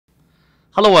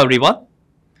Hello everyone.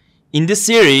 In this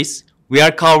series, we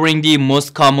are covering the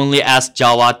most commonly asked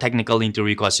Java technical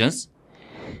interview questions.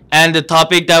 And the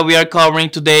topic that we are covering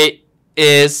today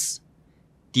is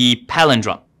the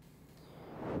palindrome.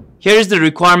 Here is the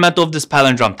requirement of this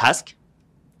palindrome task.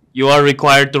 You are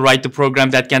required to write the program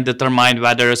that can determine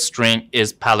whether a string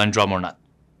is palindrome or not.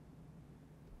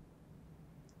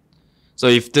 So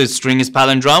if the string is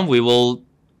palindrome, we will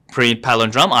print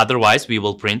palindrome. Otherwise, we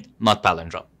will print not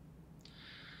palindrome.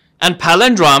 And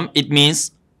palindrome, it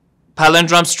means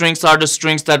palindrome strings are the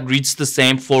strings that reads the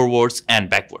same forwards and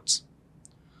backwards.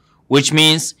 Which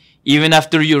means even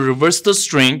after you reverse the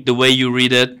string, the way you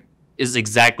read it is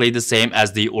exactly the same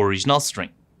as the original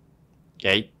string.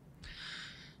 Okay?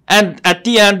 And at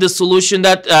the end, the solution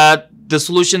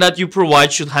that you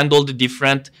provide should handle the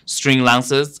different string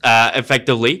lengths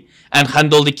effectively and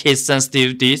handle the case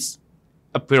sensitivities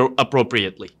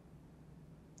appropriately.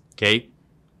 Okay?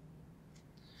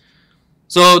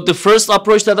 So the first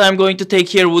approach that I'm going to take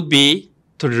here would be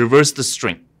to reverse the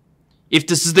string. If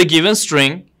this is the given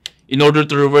string, in order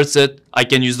to reverse it, I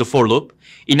can use the for loop.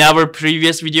 In our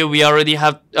previous video, we already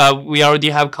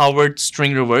have covered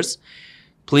string reverse.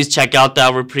 Please check out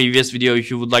our previous video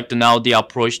if you would like to know the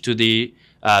approach to the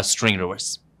string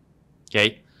reverse.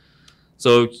 Okay.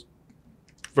 So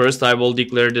first, I will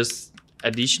declare this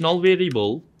additional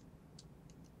variable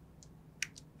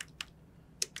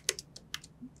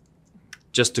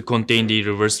just to contain the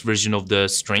reverse version of the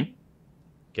string.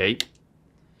 Okay.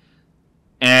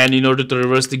 And in order to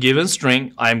reverse the given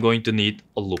string, I'm going to need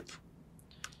a loop.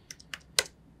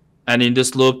 And in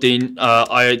this loop, the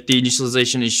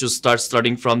initialization should start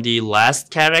starting from the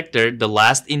last character, the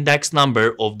last index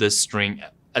number of the string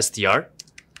str.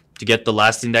 To get the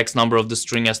last index number of the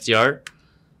string str,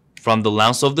 from the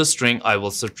length of the string, I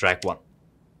will subtract 1.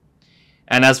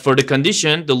 And as for the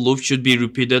condition, the loop should be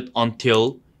repeated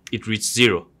until it reaches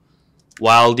 0.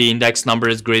 While the index number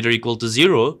is greater or equal to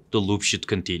 0, the loop should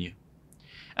continue.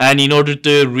 And in order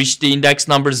to reach the index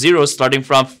number 0, starting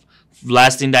from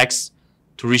last index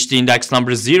to reach the index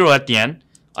number 0 at the end,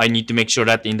 I need to make sure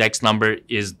that the index number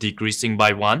is decreasing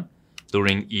by 1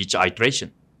 during each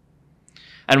iteration.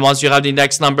 And once you have the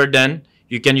index number, then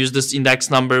you can use this index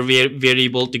number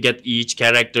variable to get each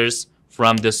characters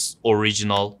from this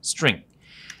original string.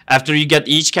 After you get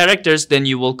each characters, then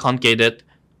you will concate it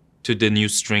to the new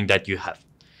string that you have.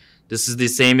 This is the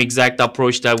same exact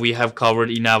approach that we have covered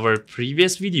in our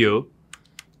previous video.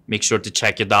 Make sure to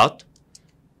check it out,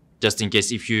 just in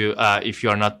case if you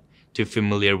are not too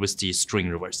familiar with the string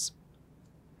reverse.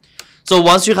 So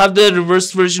once you have the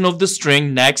reverse version of the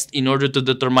string, next, in order to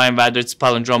determine whether it's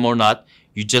palindrome or not,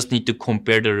 you just need to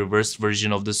compare the reverse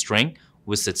version of the string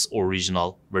with its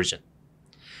original version.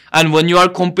 And when you are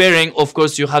comparing, of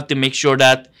course, you have to make sure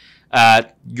that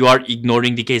you are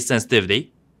ignoring the case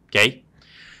sensitivity, okay?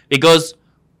 Because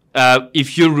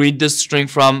if you read this string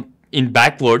from in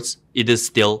backwards, it is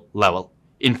still level.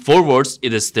 In forwards,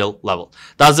 it is still level.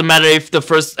 Doesn't matter if the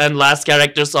first and last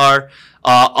characters are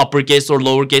uppercase or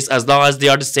lowercase, as long as they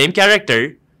are the same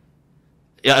character,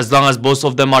 as long as both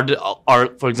of them are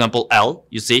for example L,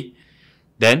 you see,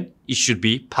 then it should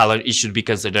be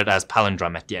considered as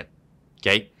palindrome at the end.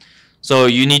 Okay, so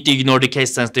you need to ignore the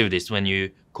case sensitivities when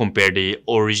you compare the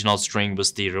original string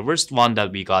with the reversed one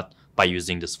that we got by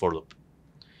using this for loop.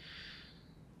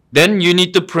 Then you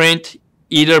need to print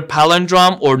either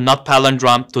palindrome or not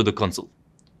palindrome to the console.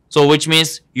 So which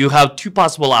means you have two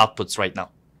possible outputs right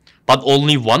now, but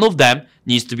only one of them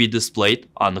needs to be displayed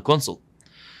on the console.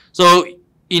 So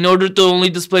in order to only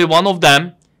display one of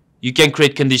them, you can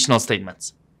create conditional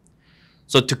statements.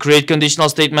 So to create conditional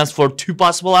statements for two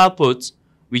possible outputs,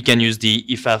 we can use the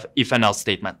if and else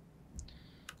statement.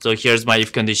 So here's my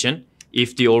if condition.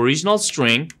 If the original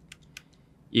string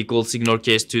equals ignore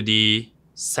case to the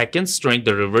second string,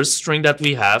 the reverse string that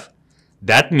we have,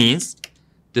 that means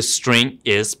the string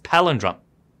is palindrome.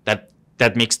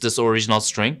 That makes this original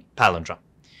string palindrome.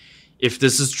 If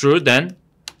this is true, then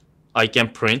I can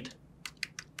print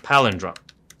palindrome.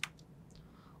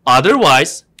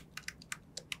 Otherwise,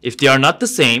 if they are not the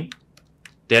same,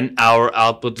 then our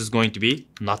output is going to be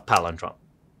not palindrome.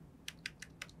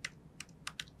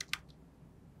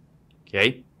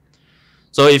 Okay.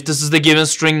 So if this is the given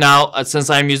string now, since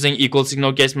I'm using equals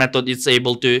ignore case method, it's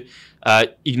able to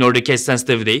ignore the case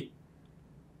sensitivity.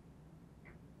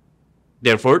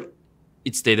 Therefore,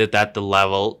 it stated that the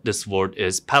level, this word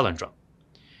is palindrome.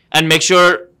 And make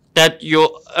sure that you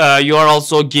are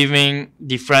also giving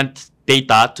different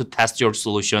data to test your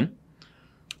solution.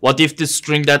 What if the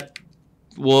string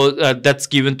that's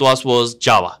given to us was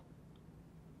Java?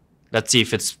 Let's see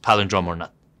if it's palindrome or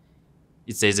not.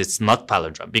 It says it's not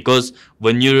palindrome because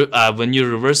when you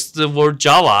reverse the word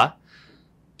Java,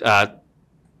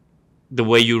 the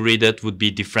way you read it would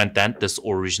be different than this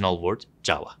original word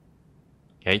Java.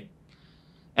 Okay,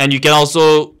 and you can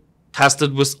also test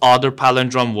it with other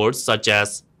palindrome words such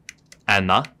as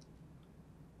Anna.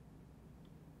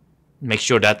 Make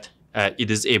sure that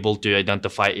it is able to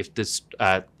identify if the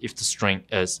string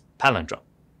is palindrome.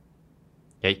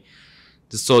 Okay,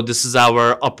 so this is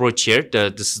our approach here.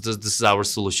 This is our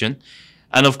solution,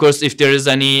 and of course, if there is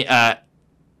any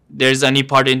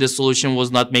part in the solution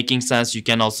was not making sense, you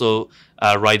can also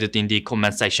write it in the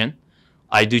comment section.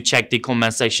 I do check the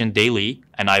comment section daily,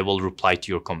 and I will reply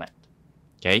to your comment.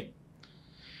 Okay,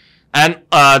 and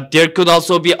there could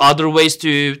also be other ways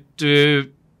to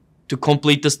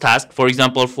complete this task. For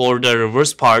example, for the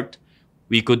reverse part,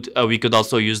 we could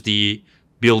also use the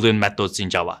built-in methods in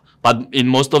Java. But in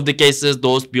most of the cases,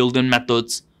 those built-in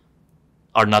methods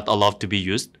are not allowed to be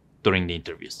used during the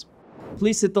interviews.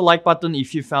 Please hit the like button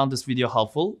if you found this video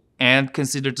helpful, and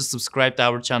consider to subscribe to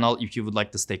our channel if you would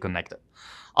like to stay connected.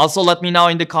 Also, let me know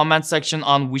in the comment section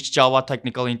on which Java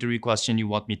technical interview question you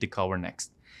want me to cover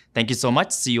next. Thank you so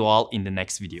much. See you all in the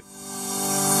next video.